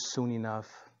answered soon enough.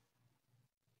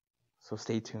 So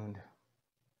stay tuned.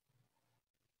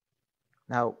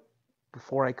 Now,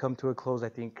 before I come to a close, I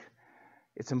think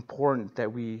it's important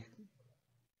that we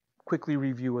quickly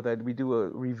review, that we do a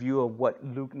review of what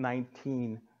Luke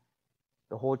 19,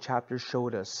 the whole chapter,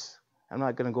 showed us. I'm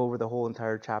not going to go over the whole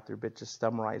entire chapter, but just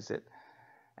summarize it.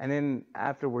 And then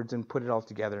afterwards, and put it all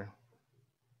together.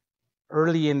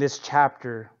 Early in this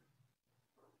chapter,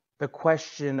 the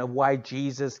question of why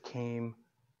Jesus came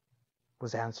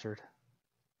was answered.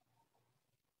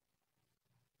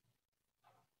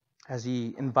 As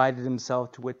he invited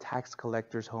himself to a tax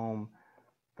collector's home,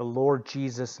 the Lord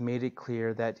Jesus made it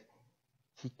clear that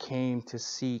he came to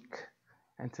seek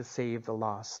and to save the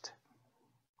lost.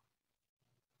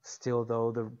 Still,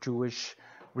 though, the Jewish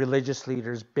religious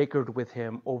leaders bickered with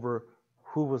him over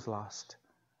who was lost.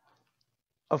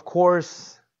 Of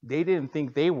course, they didn't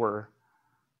think they were.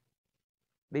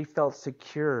 They felt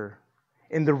secure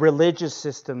in the religious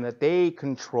system that they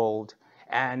controlled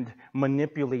and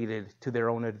manipulated to their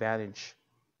own advantage.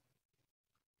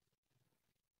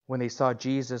 When they saw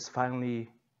Jesus finally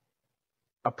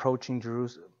approaching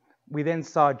Jerusalem, we then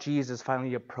saw Jesus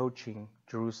finally approaching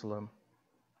Jerusalem.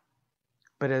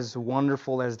 But as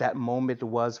wonderful as that moment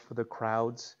was for the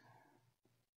crowds,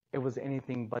 it was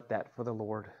anything but that for the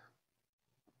Lord.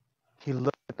 He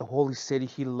looked at the holy city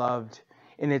he loved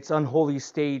in its unholy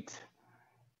state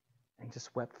and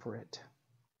just wept for it.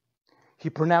 He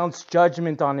pronounced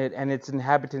judgment on it and its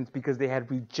inhabitants because they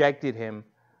had rejected him,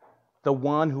 the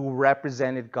one who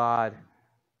represented God,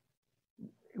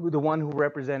 the one who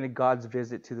represented God's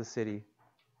visit to the city.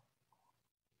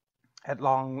 At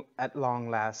long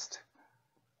last,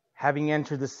 having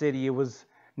entered the city, it was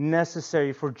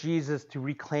necessary for Jesus to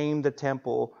reclaim the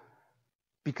temple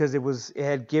because it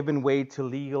had given way to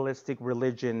legalistic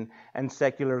religion and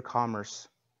secular commerce.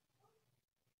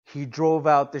 He drove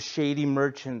out the shady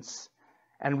merchants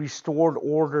and restored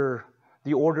order,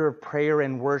 the order of prayer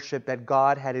and worship that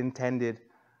God had intended.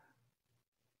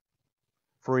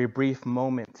 For a brief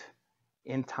moment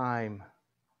in time,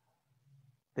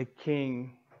 the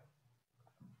king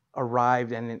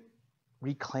arrived and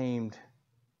reclaimed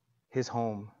his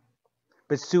home.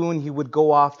 But soon he would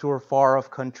go off to a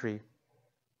far-off country,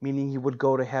 meaning he would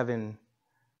go to heaven.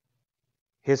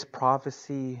 His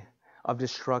prophecy of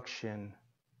destruction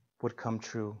would come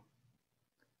true.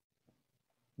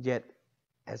 Yet,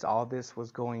 as all this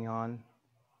was going on,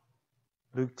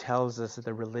 Luke tells us that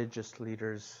the religious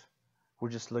leaders were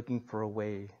just looking for a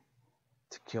way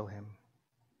to kill him.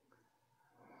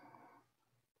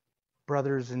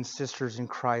 Brothers and sisters in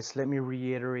Christ, let me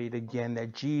reiterate again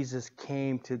that Jesus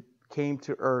came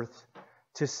to earth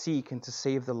to seek and to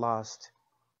save the lost.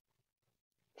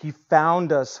 He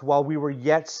found us while we were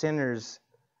yet sinners.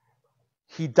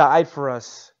 He died for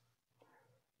us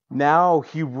Now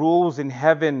he rules in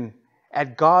heaven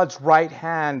at God's right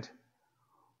hand,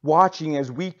 watching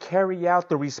as we carry out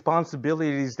the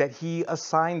responsibilities that he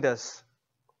assigned us.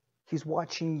 He's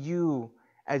watching you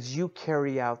as you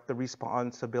carry out the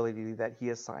responsibility that he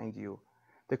assigned you.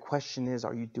 The question is,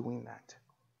 are you doing that?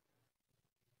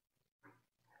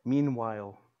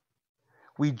 Meanwhile,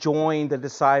 we join the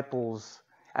disciples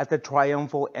at the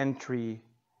triumphal entry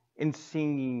in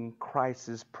singing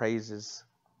Christ's praises.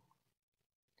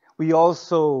 We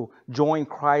also join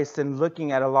Christ in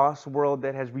looking at a lost world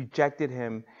that has rejected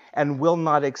him and will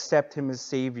not accept him as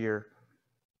Savior.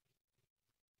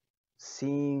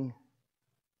 Seeing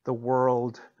the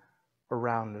world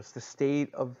around us, the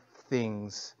state of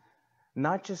things,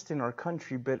 not just in our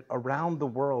country, but around the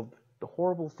world, the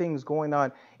horrible things going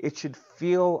on, it should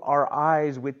fill our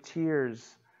eyes with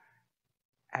tears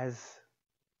as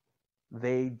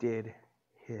they did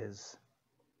his.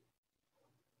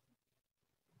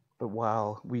 But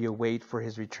while we await for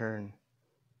his return,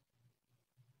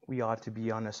 we ought to be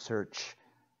on a search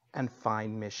and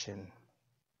find mission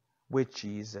with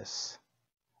Jesus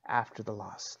after the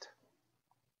lost.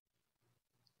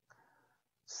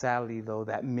 Sadly, though,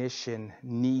 that mission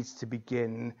needs to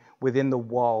begin within the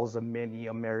walls of many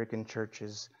American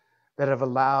churches that have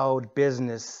allowed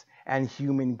business and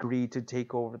human greed to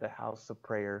take over the house of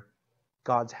prayer,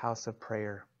 God's house of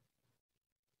prayer.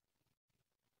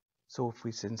 So if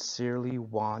we sincerely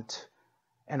want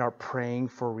and are praying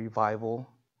for revival,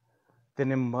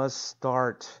 then it must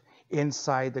start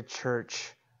inside the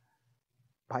church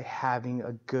by having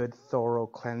a good, thorough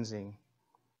cleansing.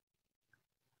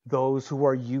 Those who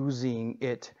are using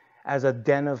it as a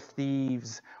den of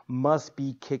thieves must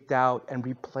be kicked out and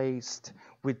replaced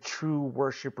with true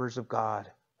worshipers of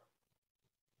God.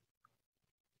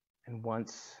 And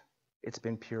once it's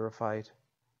been purified,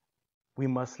 we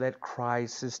must let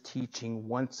Christ's teaching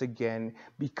once again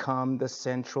become the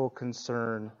central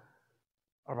concern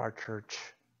of our church,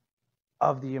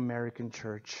 of the American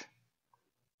church.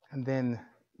 And then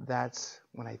that's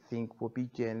when I think we'll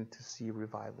begin to see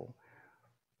revival.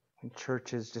 When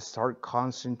churches just start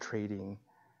concentrating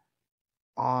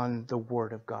on the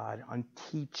Word of God, on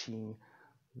teaching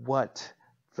what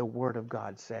the Word of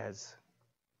God says.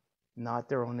 Not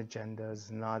their own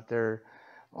agendas, not their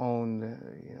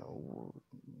own,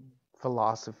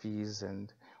 philosophies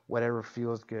and whatever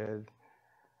feels good.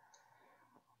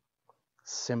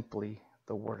 Simply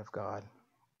the Word of God.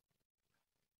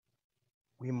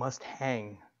 We must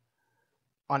hang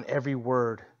on every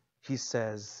word he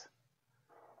says.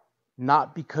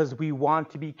 Not because we want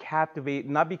to be captivated,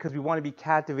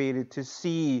 to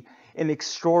see an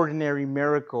extraordinary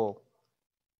miracle,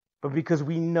 but because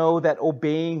we know that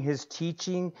obeying his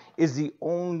teaching is the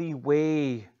only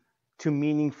way to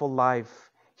meaningful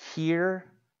life here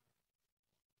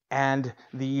and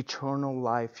the eternal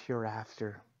life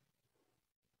hereafter.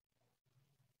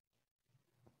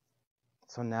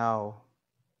 So now,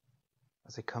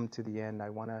 as I come to the end, I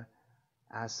want to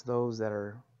ask those that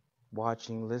are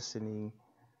watching, listening,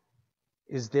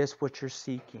 is this what you're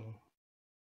seeking?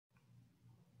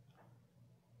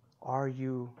 Are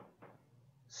you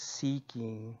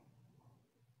seeking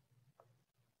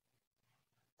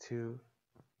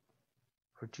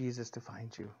for Jesus to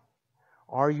find you?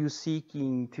 Are you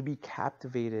seeking to be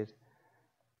captivated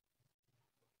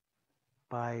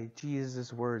by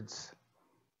Jesus' words?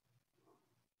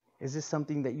 Is this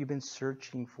something that you've been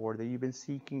searching for, that you've been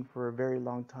seeking for a very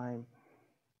long time?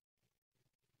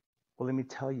 Well, let me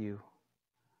tell you,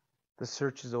 the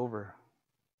search is over.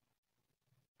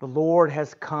 The Lord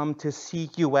has come to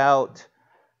seek you out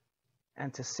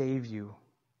and to save you.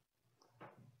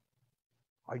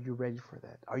 Are you ready for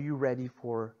that? Are you ready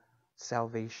for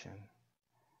salvation?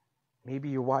 Maybe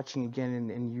you're watching again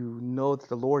and you know that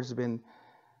the Lord has been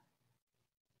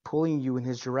pulling you in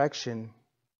his direction.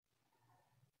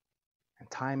 And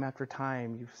time after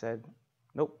time you've said,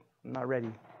 nope, I'm not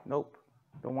ready. Nope,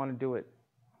 don't want to do it.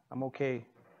 I'm okay.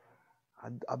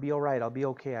 I'll be all right. I'll be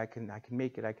okay. I can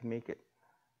make it. I can make it.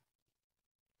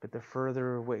 But the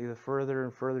further and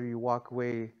further you walk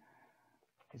away,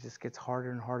 it just gets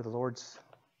harder and harder. The Lord's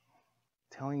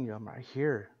telling you, I'm right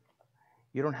here.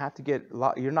 You don't have to get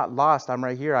lost. You're not lost. I'm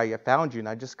right here. I found you, and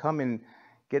I just come and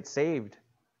get saved.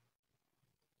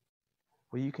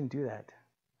 Well, you can do that.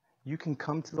 You can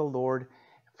come to the Lord,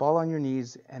 fall on your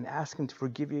knees, and ask him to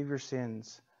forgive you of your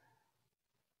sins.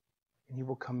 And he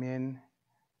will come in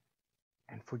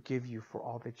and forgive you for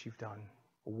all that you've done.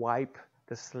 Wipe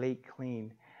the slate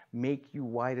clean. Make you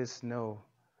white as snow,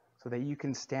 so that you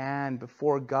can stand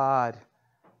before God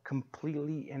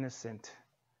completely innocent.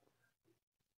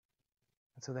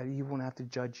 so that He won't have to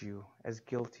judge you as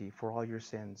guilty for all your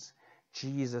sins.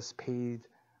 Jesus paid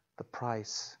the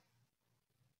price.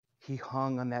 He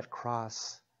hung on that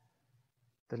cross.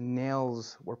 The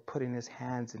nails were put in His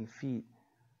hands and feet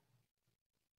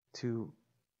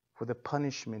for the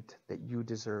punishment that you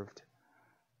deserved.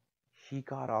 He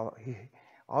got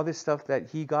all this stuff that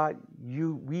He got,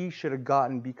 we should have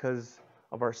gotten because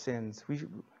of our sins. We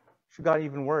should have gotten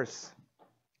even worse.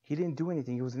 He didn't do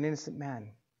anything. He was an innocent man.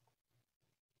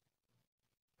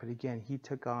 But again, He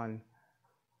took on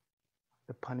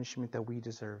the punishment that we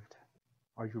deserved.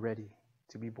 Are you ready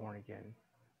to be born again,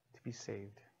 to be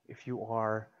saved? If you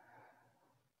are,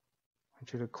 I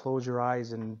want you to close your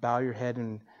eyes and bow your head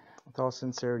and with all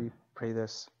sincerity pray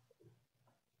this.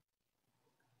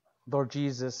 Lord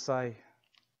Jesus, I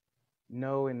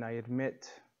know and I admit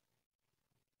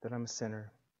that I'm a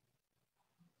sinner.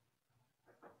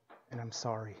 And I'm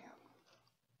sorry.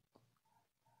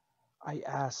 I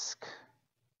ask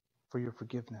for your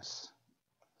forgiveness.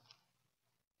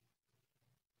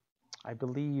 I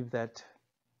believe that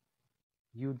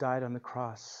you died on the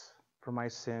cross for my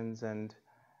sins and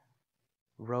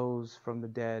rose from the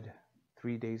dead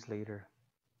 3 days later.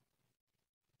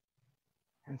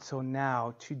 And so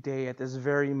now, today, at this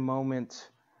very moment,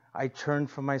 I turn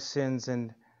from my sins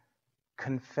and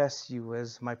confess you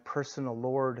as my personal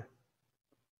Lord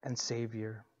and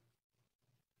Savior.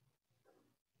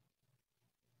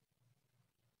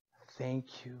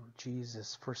 Thank you,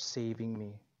 Jesus, for saving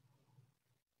me.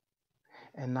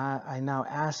 And I now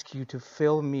ask you to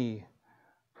fill me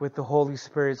with the Holy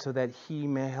Spirit so that He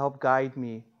may help guide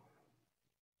me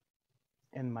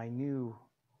in my new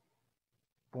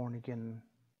born-again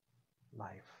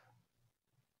life.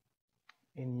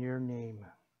 In your name,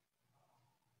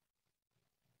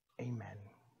 amen.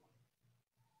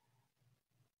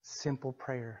 Simple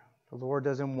prayer. The Lord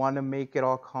doesn't want to make it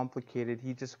all complicated.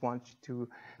 He just wants you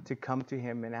to come to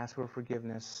Him and ask for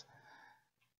forgiveness.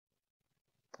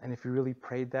 And if you really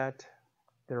prayed that,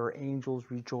 there are angels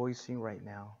rejoicing right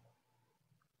now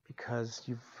because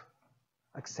you've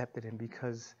accepted Him,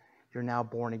 because you're now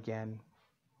born again.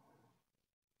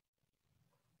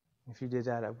 If you did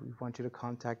that, we want you to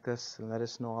contact us and let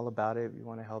us know all about it. We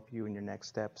want to help you in your next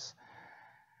steps.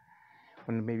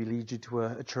 We want to maybe lead you to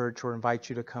a church or invite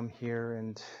you to come here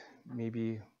and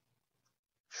maybe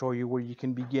show you where you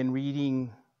can begin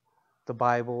reading the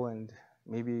Bible and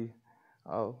maybe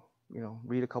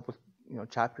read a couple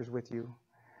chapters with you.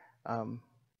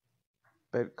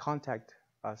 But contact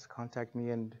us, contact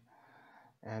me, and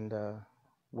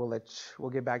we'll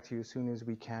get back to you as soon as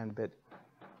we can. But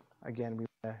again, we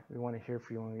want to hear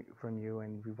from you,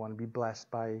 and we want to be blessed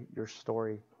by your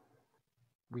story.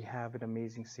 We have an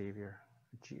amazing Savior.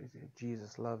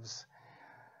 Jesus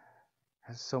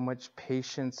has so much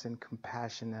patience and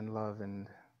compassion and love, and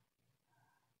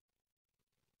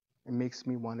it makes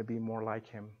me want to be more like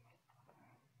Him.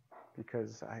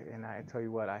 Because I tell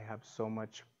you what, I have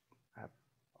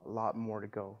a lot more to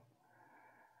go.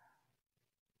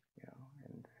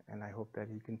 And I hope that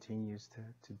He continues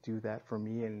to do that for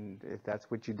me. And if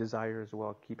that's what you desire as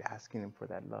well, keep asking Him for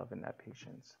that love and that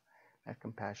patience, that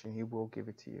compassion. He will give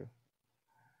it to you.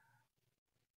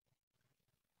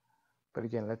 But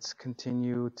again, let's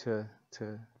continue to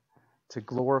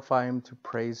glorify Him, to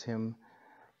praise Him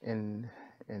in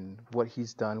what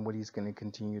He's done, what He's going to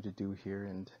continue to do here.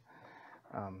 And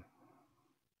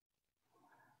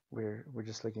we're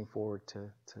just looking forward to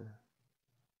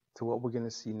what we're going to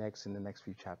see next in the next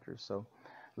few chapters. So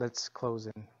let's close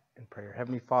in prayer.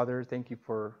 Heavenly Father, thank you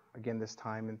for, again, this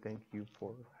time, and thank you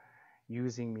for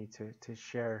using me to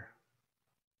share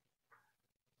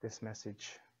this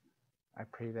message. I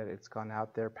pray that it's gone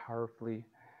out there powerfully,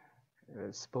 that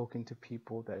it's spoken to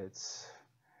people, that it's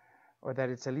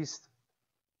at least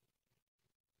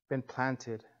been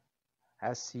planted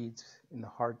as seeds in the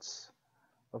hearts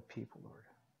of people, Lord.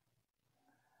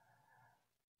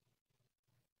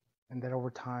 And that over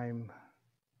time,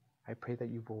 I pray that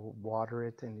you will water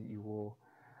it and that you will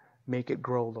make it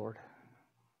grow, Lord,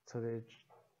 so that it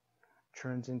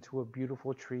turns into a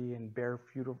beautiful tree and bear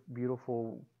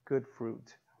beautiful, good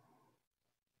fruit.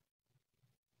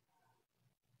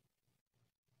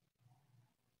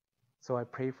 So I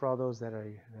pray for all those that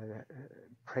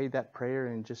prayed that prayer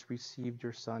and just received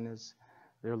your Son as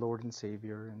their Lord and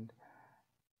Savior, and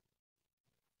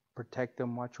protect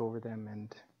them, watch over them,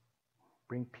 and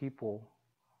bring people,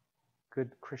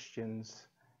 good Christians,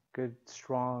 good,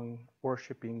 strong,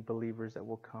 worshiping believers that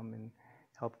will come and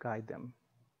help guide them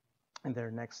in their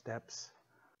next steps.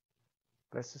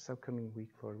 Bless this upcoming week,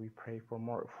 Lord. We pray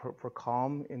for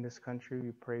calm in this country.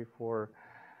 We pray for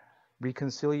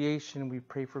reconciliation. We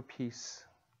pray for peace.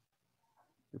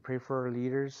 We pray for our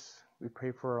leaders. We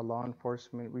pray for our law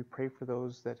enforcement. We pray for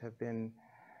those that have been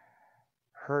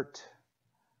hurt,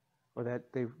 or that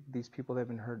these people that have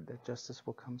been hurt, that justice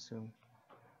will come soon.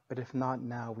 But if not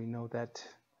now, we know that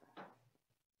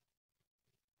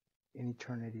in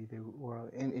eternity, or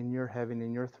in your heaven,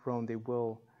 in your throne,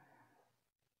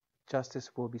 justice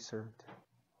will be served.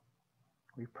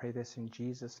 We pray this in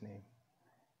Jesus' name.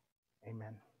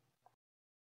 Amen.